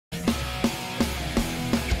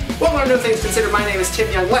want to know things considered, my name is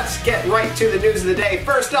Tim Young. Let's get right to the news of the day.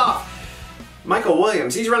 First off, Michael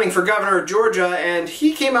Williams. He's running for governor of Georgia, and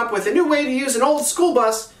he came up with a new way to use an old school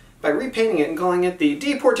bus by repainting it and calling it the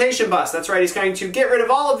Deportation Bus. That's right, he's going to get rid of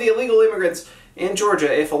all of the illegal immigrants in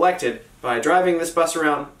Georgia if elected by driving this bus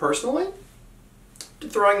around personally,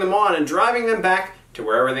 throwing them on and driving them back to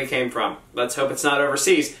wherever they came from. Let's hope it's not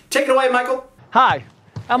overseas. Take it away, Michael. Hi,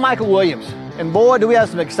 I'm Michael Williams, and boy, do we have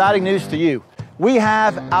some exciting news for you. We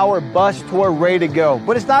have our bus tour ready to go,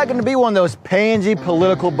 but it's not going to be one of those pansy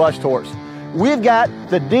political bus tours. We've got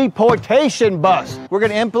the Deportation Bus. We're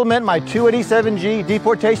going to implement my 287G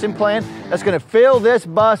deportation plan that's going to fill this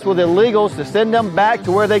bus with illegals to send them back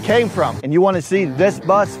to where they came from. And you want to see this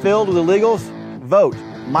bus filled with illegals? Vote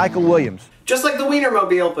Michael Williams. Just like the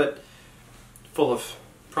Wienermobile, but full of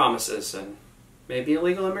promises and maybe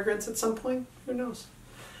illegal immigrants at some point. Who knows?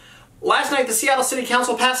 Last night, the Seattle City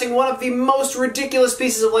Council passing one of the most ridiculous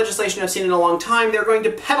pieces of legislation I've seen in a long time. They're going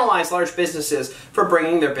to penalize large businesses for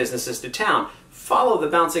bringing their businesses to town. Follow the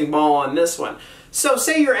bouncing ball on this one. So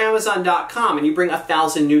say you're Amazon.com and you bring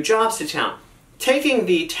 1,000 new jobs to town. Taking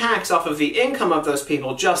the tax off of the income of those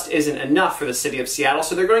people just isn't enough for the city of Seattle,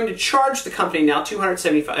 so they're going to charge the company now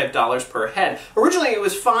 $275 per head. Originally it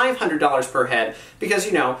was $500 per head because,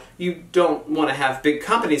 you know, you don't want to have big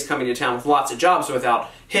companies coming to town with lots of jobs without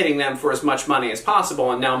hitting them for as much money as possible,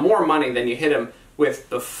 and now more money than you hit them with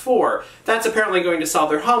before. That's apparently going to solve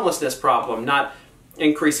their homelessness problem, not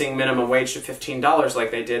increasing minimum wage to $15 like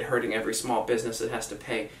they did, hurting every small business that has to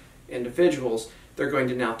pay individuals. They're going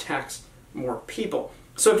to now tax more people.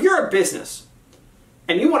 So if you're a business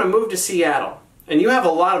and you want to move to Seattle and you have a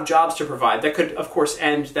lot of jobs to provide, that could of course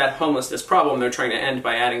end that homelessness problem they're trying to end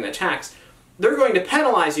by adding the tax. They're going to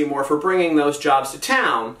penalize you more for bringing those jobs to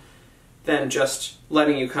town than just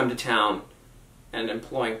letting you come to town and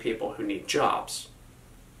employing people who need jobs.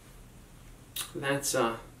 That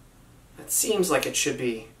seems like it should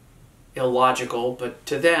be illogical, but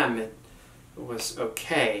to them it was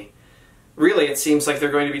okay. Really, it seems like they're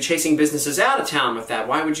going to be chasing businesses out of town with that.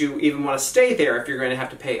 Why would you even want to stay there if you're going to have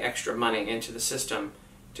to pay extra money into the system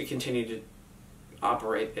to continue to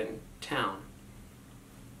operate in town?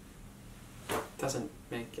 Doesn't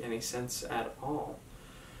make any sense at all.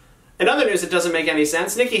 In other news that doesn't make any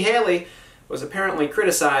sense, Nikki Haley was apparently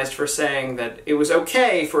criticized for saying that it was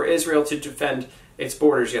okay for Israel to defend its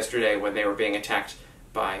borders yesterday when they were being attacked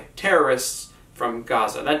by terrorists from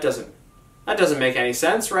Gaza. That doesn't make any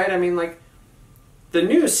sense, right? I mean, like, the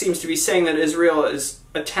news seems to be saying that Israel is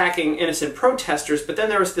attacking innocent protesters, but then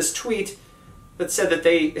there was this tweet that said that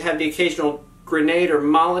they had the occasional grenade or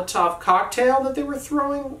Molotov cocktail that they were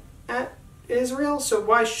throwing at Israel. So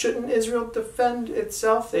why shouldn't Israel defend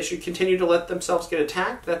itself? They should continue to let themselves get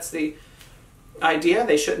attacked. That's the idea.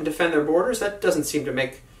 They shouldn't defend their borders. That doesn't seem to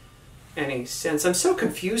make any sense. I'm so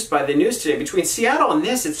confused by the news today. Between Seattle and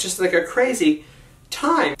this, it's just like a crazy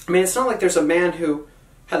time. I mean, it's not like there's a man who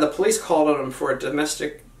had the police called on him for a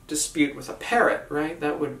domestic dispute with a parrot, right?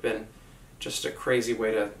 That would have been just a crazy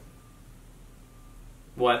way to...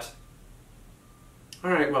 What?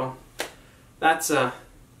 Alright, well, that's, I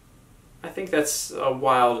think that's a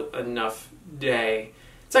wild enough day.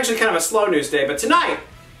 It's actually kind of a slow news day, but tonight,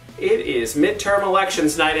 it is midterm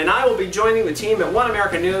elections night, and I will be joining the team at One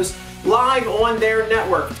America News live on their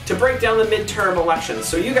network to break down the midterm elections.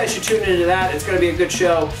 So you guys should tune into that. It's going to be a good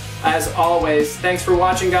show, as always. Thanks for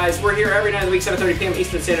watching, guys. We're here every night of the week, 7:30 p.m.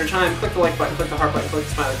 Eastern Standard Time. Click the like button, click the heart button, click the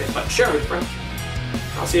smiley face button, share with friends.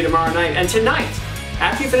 I'll see you tomorrow night. And tonight,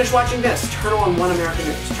 after you finish watching this, turn on One America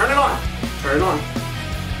News. Turn it on. Turn it on.